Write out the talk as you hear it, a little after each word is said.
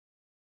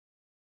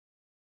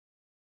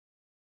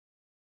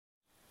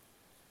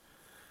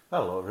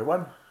Hello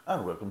everyone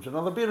and welcome to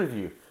another beer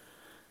review.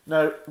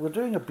 Now we're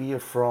doing a beer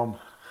from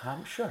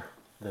Hampshire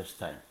this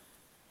time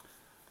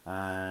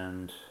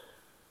and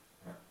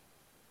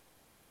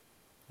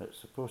it's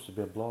supposed to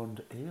be a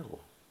blonde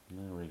ale.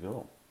 There we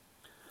go.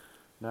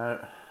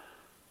 Now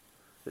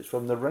it's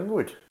from the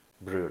Ringwood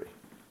Brewery,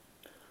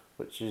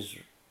 which is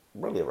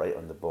really right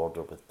on the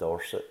border with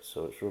Dorset,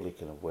 so it's really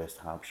kind of West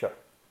Hampshire,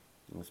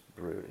 this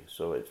brewery.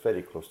 So it's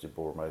very close to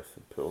Bournemouth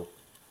and Poole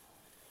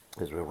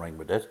is where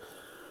Ringwood is.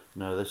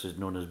 Now this is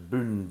known as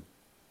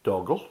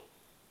Boondoggle.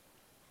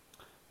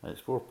 It's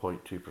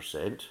 4.2%.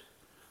 It's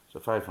a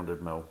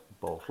 500ml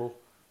bottle.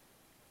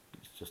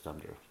 It's just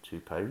under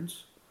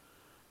 £2.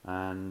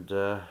 And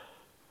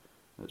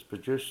it's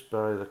produced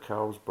by the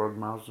Carlsberg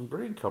Marsden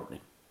Brewing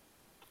Company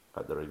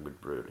at the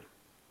Ringwood Brewery.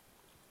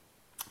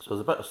 So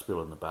there's a bit of spiel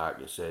on the back.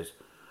 It says,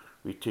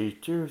 we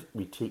take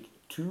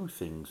two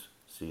things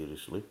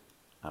seriously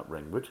at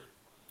Ringwood,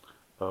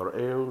 our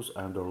ales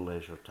and our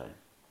leisure time.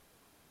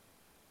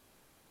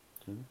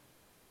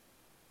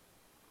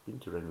 Been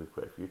to Ringwood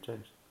quite a few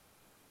times.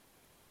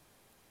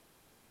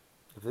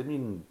 If they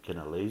mean kind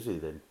of lazy,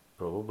 then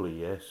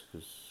probably yes,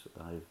 because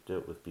I've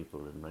dealt with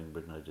people in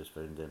Ringwood and I just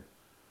found them,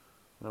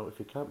 well, if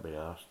you can't be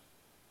asked,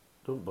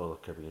 don't bother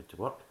coming into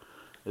work.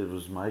 It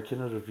was my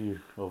kind of review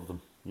of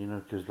them,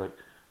 because like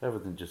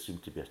everything just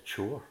seemed to be a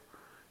chore,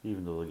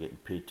 even though they're getting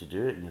paid to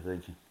do it, and you're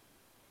thinking,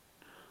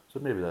 so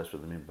maybe that's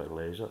what they mean by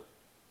leisure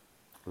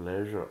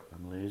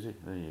and lazy,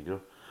 there you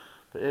go.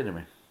 But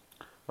anyway,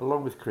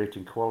 along with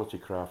creating quality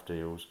craft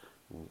ales,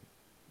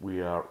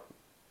 we are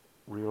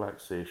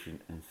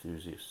relaxation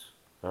enthusiasts.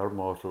 Our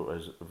motto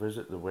is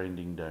visit the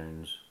winding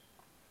downs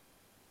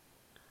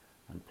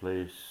and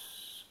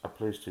a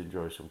place to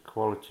enjoy some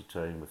quality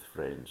time with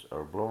friends.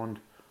 Our blonde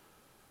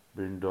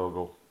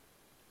Boondoggle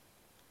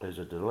is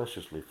a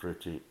deliciously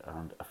fruity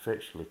and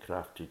affectionately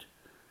crafted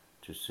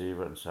to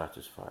savour and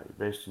satisfy.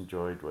 Best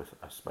enjoyed with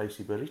a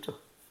spicy burrito.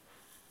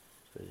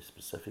 It's very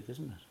specific,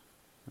 isn't it?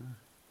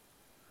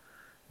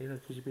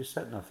 Because you'd be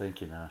sitting there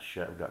thinking,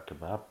 shit, I've got a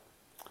kebab.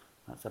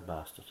 That's a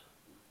bastard.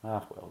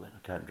 Well then, I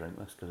can't drink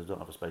this because I don't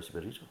have a spicy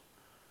burrito.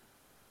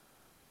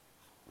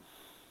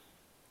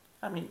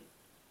 I mean,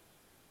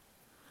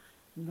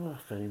 no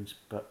offence,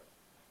 but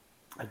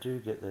I do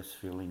get this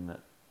feeling that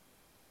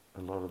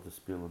a lot of the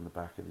spiel on the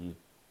back of these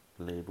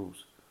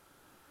labels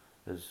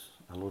is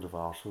a load of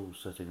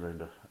arseholes sitting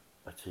around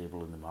a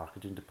table in the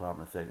marketing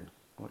department thinking,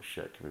 what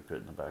shit can we put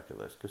in the back of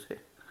this? Because hey,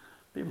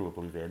 people will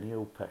believe any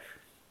old pish.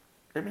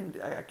 I mean,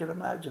 I can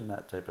imagine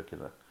that type of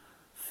kind of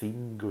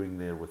theme going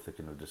there with the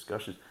kind of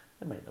discussions.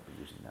 They might not be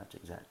using that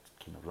exact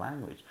kind of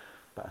language,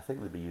 but I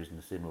think they'd be using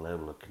the same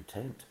level of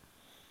contempt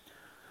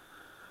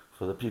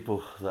for the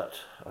people that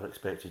are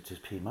expected to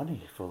pay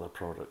money for their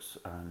products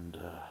and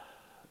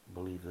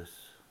believe this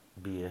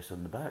BS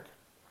on the back.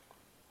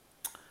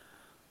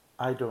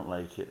 I don't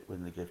like it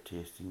when they give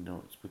tasting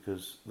notes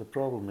because the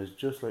problem is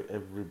just like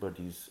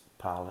everybody's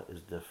palate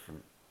is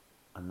different,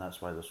 and that's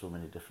why there's so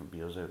many different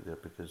beers out there,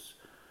 because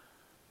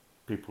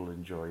people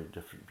enjoy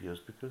different beers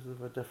because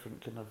of a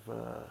different kind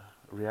of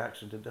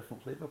reaction to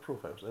different flavour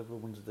profiles.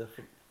 Everyone's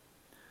different.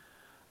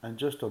 And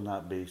just on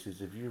that basis,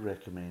 if you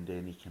recommend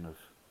any kind of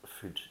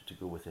food to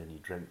go with any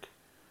drink,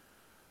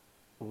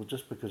 well,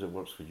 just because it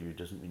works for you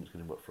doesn't mean it's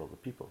going to work for other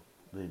people.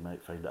 They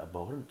might find it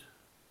abhorrent.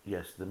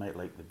 Yes, they might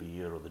like the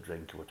beer or the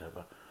drink or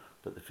whatever,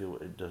 but they feel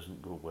it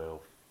doesn't go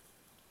well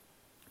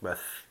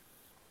with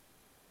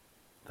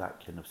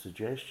that kind of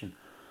suggestion.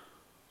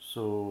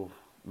 So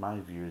my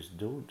view is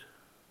don't.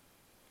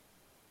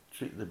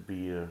 Treat the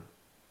beer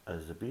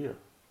as a beer.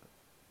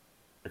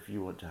 If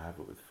you want to have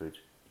it with food,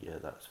 yeah,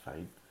 that's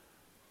fine.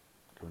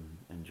 Go and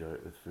enjoy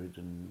it with food,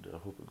 and I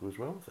hope it goes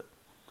well with it.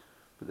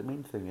 But the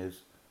main thing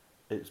is,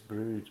 it's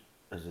brewed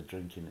as a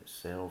drink in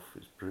itself.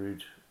 It's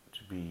brewed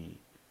to be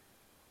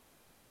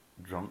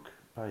drunk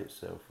by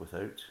itself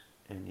without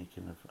any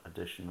kind of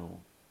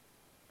additional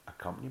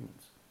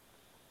accompaniments.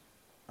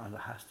 And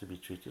it has to be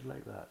treated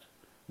like that.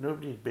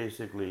 Nobody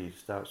basically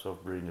starts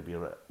off brewing a beer,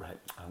 right,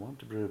 I want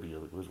to brew a beer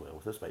that goes well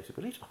with a spicy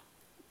burrito.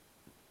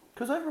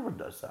 Because everyone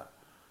does that.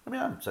 I mean,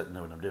 I'm sitting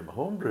there when I'm doing my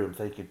home brew, I'm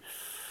thinking,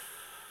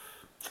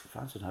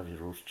 fancy having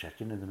roast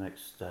chicken in the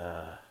next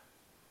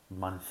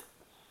month.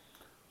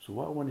 So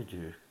what I want to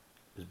do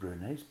is brew a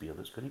nice beer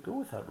that's going to go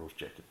with that roast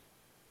chicken.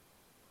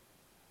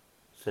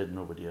 Said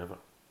nobody ever.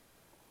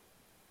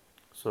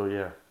 So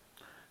yeah,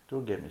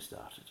 don't get me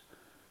started.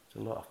 It's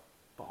a lot of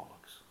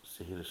bollocks,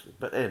 seriously.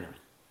 But anyway,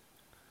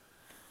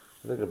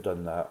 I think I've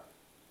done that.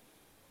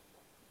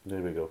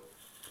 There we go.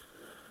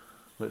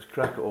 Let's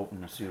crack it open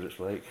and see what it's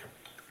like.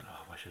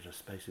 Oh, I wish I had a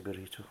spicy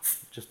burrito,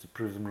 just to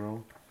prove them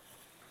wrong.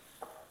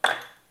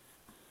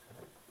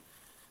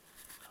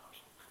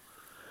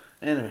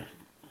 Anyway,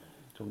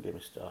 don't get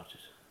me started.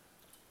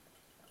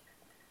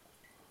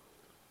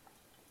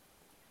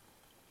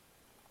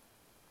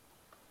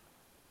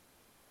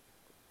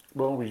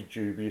 I'm always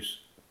dubious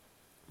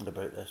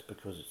about this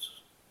because it's,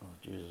 oh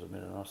Jesus, I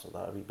made an arse of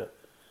that a wee bit.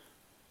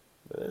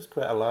 But it's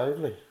quite a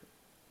lively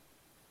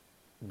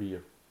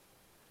beer.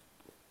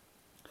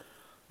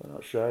 They're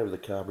not shy of the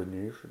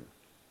carbonation.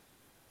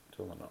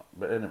 So they're not.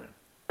 But anyway,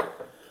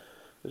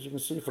 as you can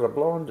see, for a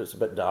blonde, it's a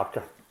bit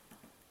darker.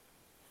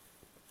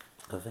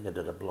 I think I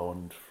did a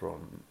blonde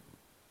from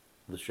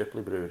the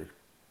Shipley Brewery.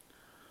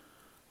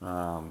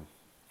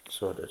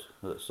 So I did.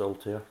 It's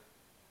Saltaire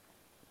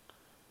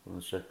from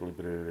the Shipley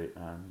Brewery,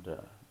 and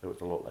it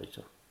was a lot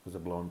lighter as a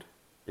blonde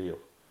ale.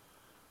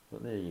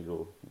 But there you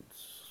go.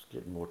 It's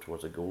getting more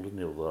towards a golden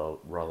ale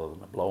rather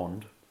than a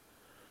blonde.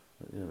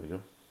 But there we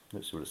go.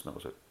 Let's see what it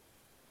smells like.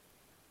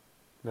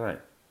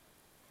 Right.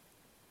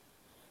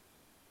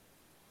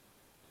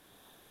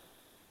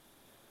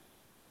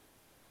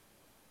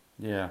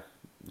 Yeah,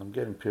 I'm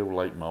getting pale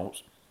light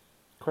malts.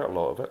 Quite a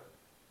lot of it.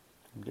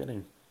 I'm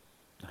getting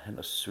a hint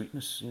of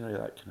sweetness, you know,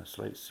 that kind of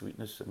slight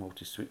sweetness, a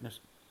malty sweetness.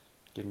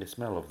 Getting the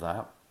smell of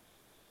that.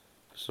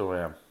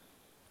 So,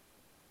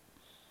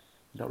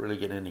 not really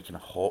getting any kind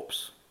of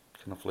hops,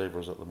 kind of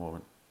flavours at the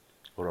moment.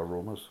 Or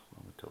aromas.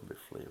 I'm talking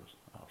about flavours.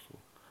 Also,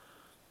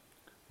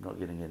 not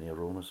getting any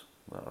aromas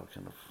that are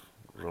kind of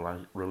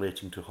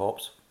relating to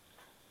hops.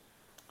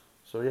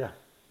 So yeah,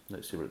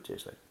 let's see what it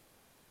tastes like.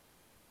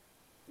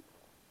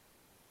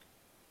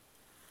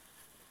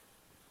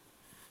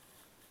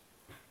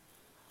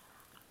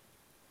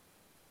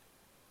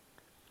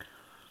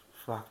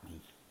 Fuck me.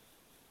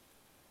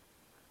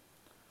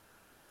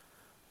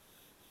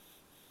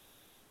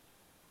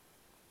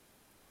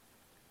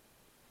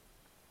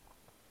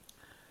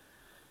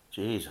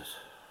 Jesus.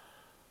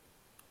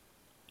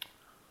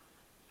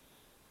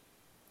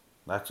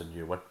 That's a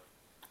new one.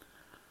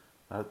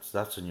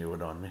 That's a new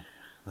one on me.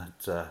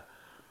 That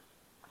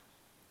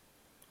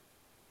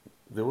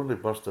the only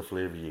burst of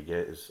flavour you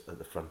get is at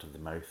the front of the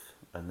mouth,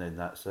 and then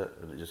that's it,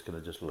 and it just kind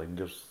of just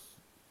lingers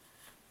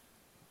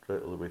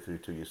right all the way through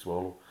till you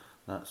swallow.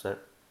 That's it.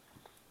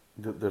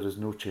 There is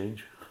no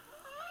change.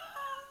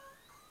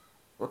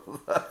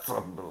 That's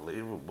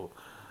unbelievable.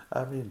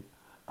 I mean,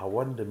 a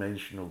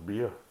one-dimensional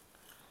beer,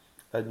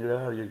 and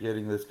you're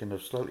getting this kind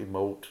of slightly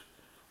malt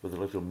with a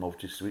little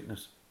malty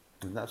sweetness,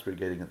 and that's what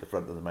you're getting at the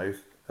front of the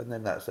mouth, and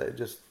then that's it.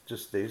 It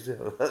just stays there.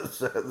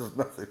 That's it. There's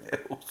nothing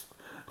else.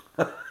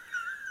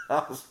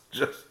 That's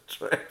just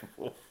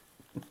dreadful.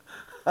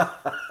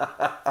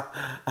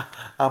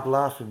 I'm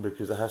laughing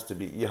because it has to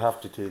be. You have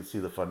to see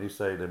the funny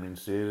side. I mean,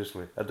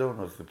 seriously, I don't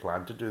know if they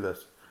plan to do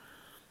this.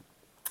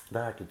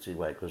 Now I can see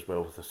why it goes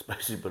well with a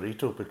spicy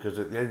burrito, because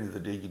at the end of the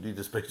day, you need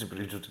a spicy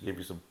burrito to give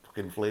you some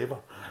fucking flavour.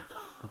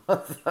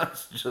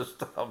 That's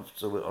just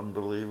absolutely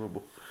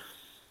unbelievable.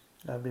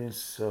 I mean,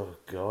 so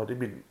God. I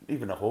mean,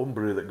 even a home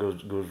brew that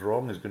goes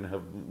wrong is going to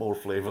have more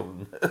flavour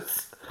than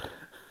this.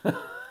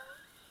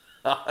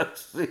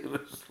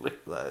 Seriously,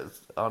 that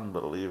is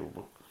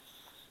unbelievable.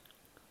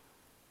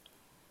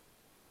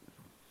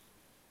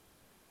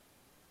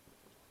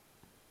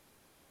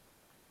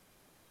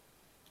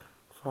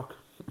 Fuck.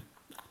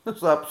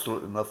 There's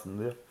absolutely nothing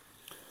there.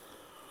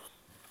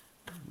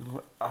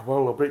 Well,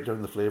 I'll break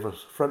down the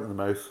flavours. Front of the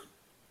mouth,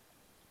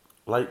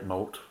 light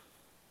malt,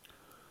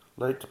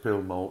 light to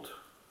pale malt,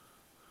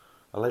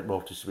 a light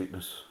malty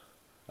sweetness,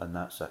 and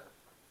that's it.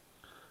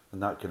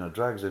 And that kind of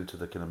drags into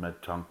the kind of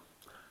mid tongue,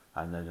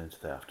 and then into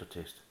the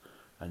aftertaste.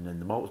 And then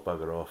the malts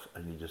bugger off,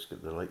 and you just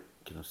get the light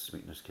kind of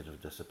sweetness kind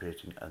of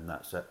dissipating, and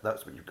that's it.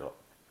 That's what you've got.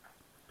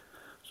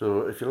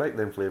 So if you like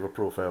them flavour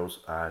profiles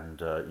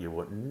and you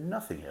want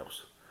nothing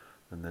else,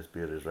 then this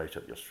beer is right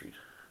up your street.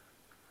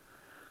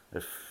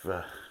 If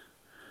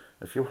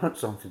you want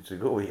something to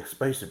go with a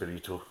spicy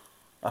burrito,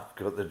 I've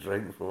got the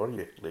drink for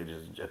you,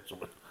 ladies and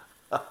gentlemen.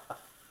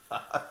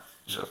 That's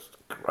just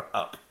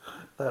crap.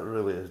 That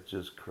really is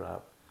just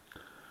crap.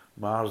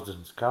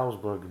 Marsden's,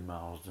 Carlsberg and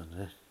Marsden,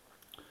 eh?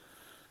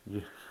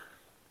 You,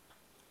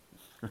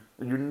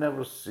 you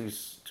never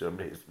cease to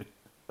amaze me.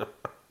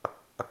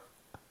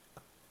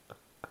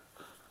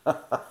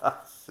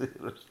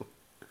 Seriously.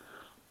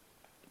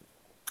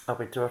 I'll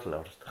be totally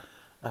honest.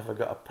 If I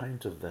got a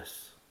pint of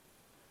this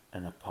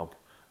in a pub,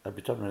 I'd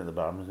be turning around the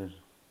barman and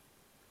saying,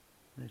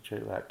 "Let me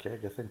check that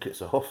keg. I think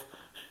it's off."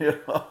 You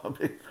know, I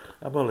mean,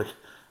 I'm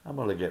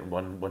only getting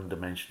one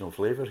dimensional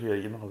flavour here.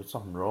 You know, there's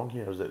something wrong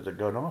here. Is it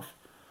gone off?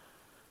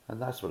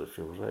 And that's what it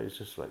feels like. It's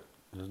just like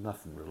there's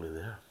nothing really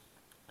there.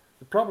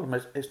 The problem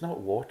is it's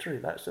not watery.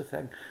 That's the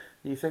thing.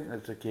 You think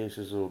that's the case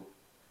as though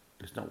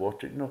it's not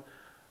watery. No,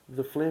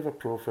 the flavour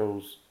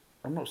profiles.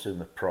 I'm not saying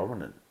they're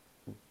prominent,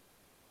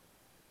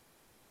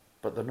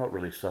 but they're not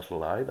really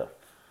subtle either.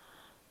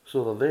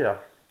 So they're there,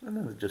 and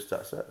then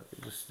that's it.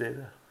 They just stay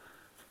there.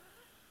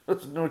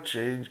 There's no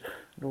change,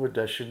 no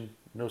addition,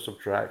 no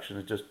subtraction.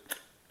 It's just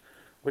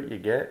what you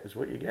get is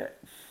what you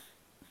get.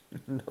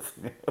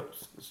 Nothing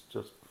else. It's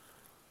just.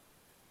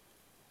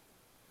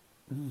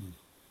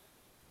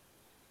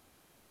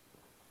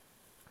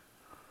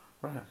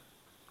 Right.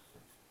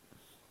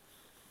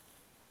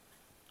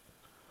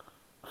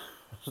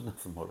 There's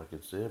nothing more I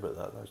can say about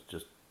that. That's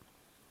just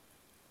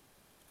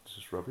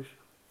rubbish.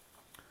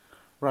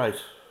 Right.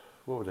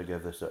 What would I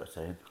give this out of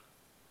 10?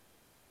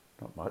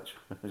 Not much,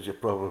 as you're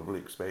probably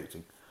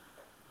expecting.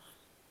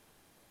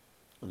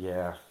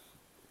 Yeah.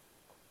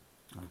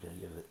 I'm going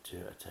to give it 2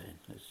 out of 10.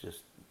 It's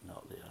just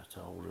not there at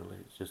all, really.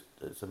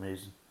 It's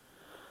amazing.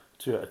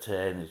 2 out of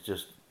 10 is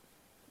just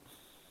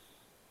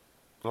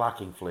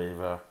lacking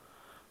flavour,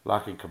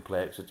 lacking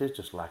complexity,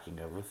 just lacking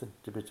everything,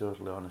 to be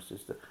totally honest.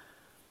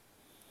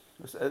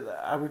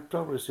 I would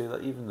probably say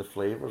that even the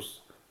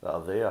flavours that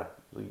are there,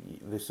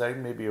 they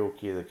sound maybe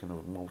okay, the kind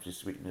of malty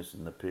sweetness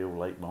and the pale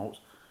light malts,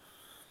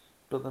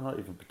 but they're not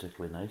even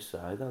particularly nice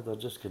either. They're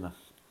just kind of,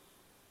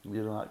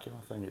 that kind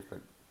of thing. It's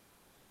like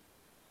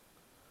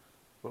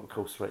what we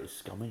call slightly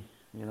scummy.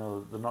 They're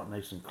not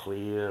nice and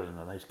clear and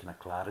a nice kind of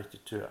clarity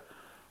to it.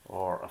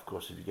 Or, of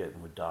course, if you get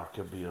them with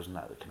darker beers and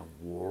that, the kind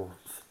of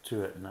warmth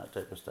to it and that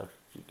type of stuff,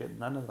 you get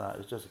none of that.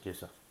 It's just a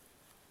case of,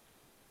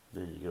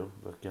 there you go,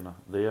 they're kind of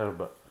there,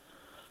 but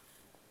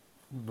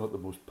not the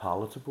most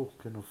palatable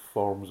kind of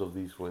forms of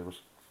these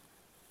flavours.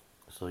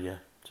 So yeah,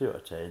 2 out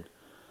of 10.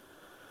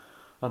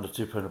 Under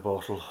 £2 a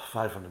bottle,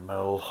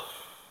 500ml.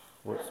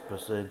 What's the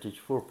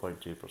percentage?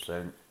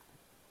 4.2%.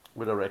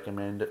 Would I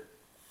recommend it?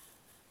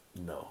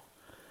 No.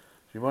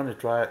 If you want to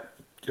try it,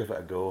 give it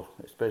a go,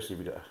 especially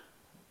if you've got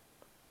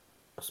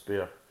a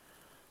spare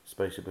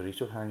spicy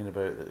burrito hanging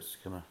about that's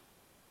kind of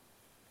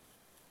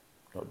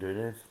not doing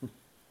anything.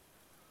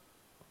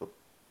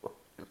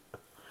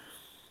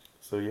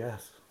 So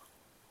yes,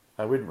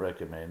 I wouldn't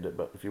recommend it,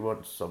 but if you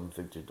want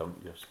something to dunk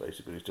your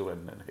spicy burrito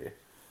in, then hey,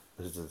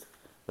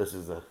 this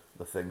is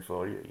the thing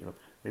for you.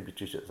 Maybe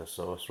treat it as a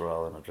sauce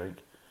rather than a drink.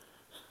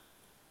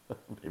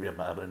 Maybe a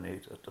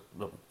marinade. I don't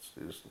know.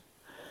 Seriously.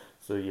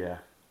 So yeah,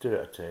 2 out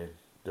of 10.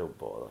 Don't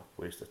bother.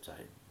 Waste of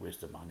time.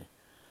 Waste of money.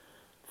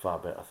 Far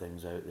better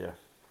things out there.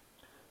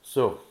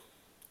 So,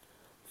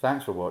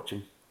 thanks for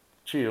watching.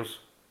 Cheers,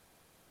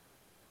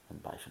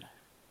 and bye for now.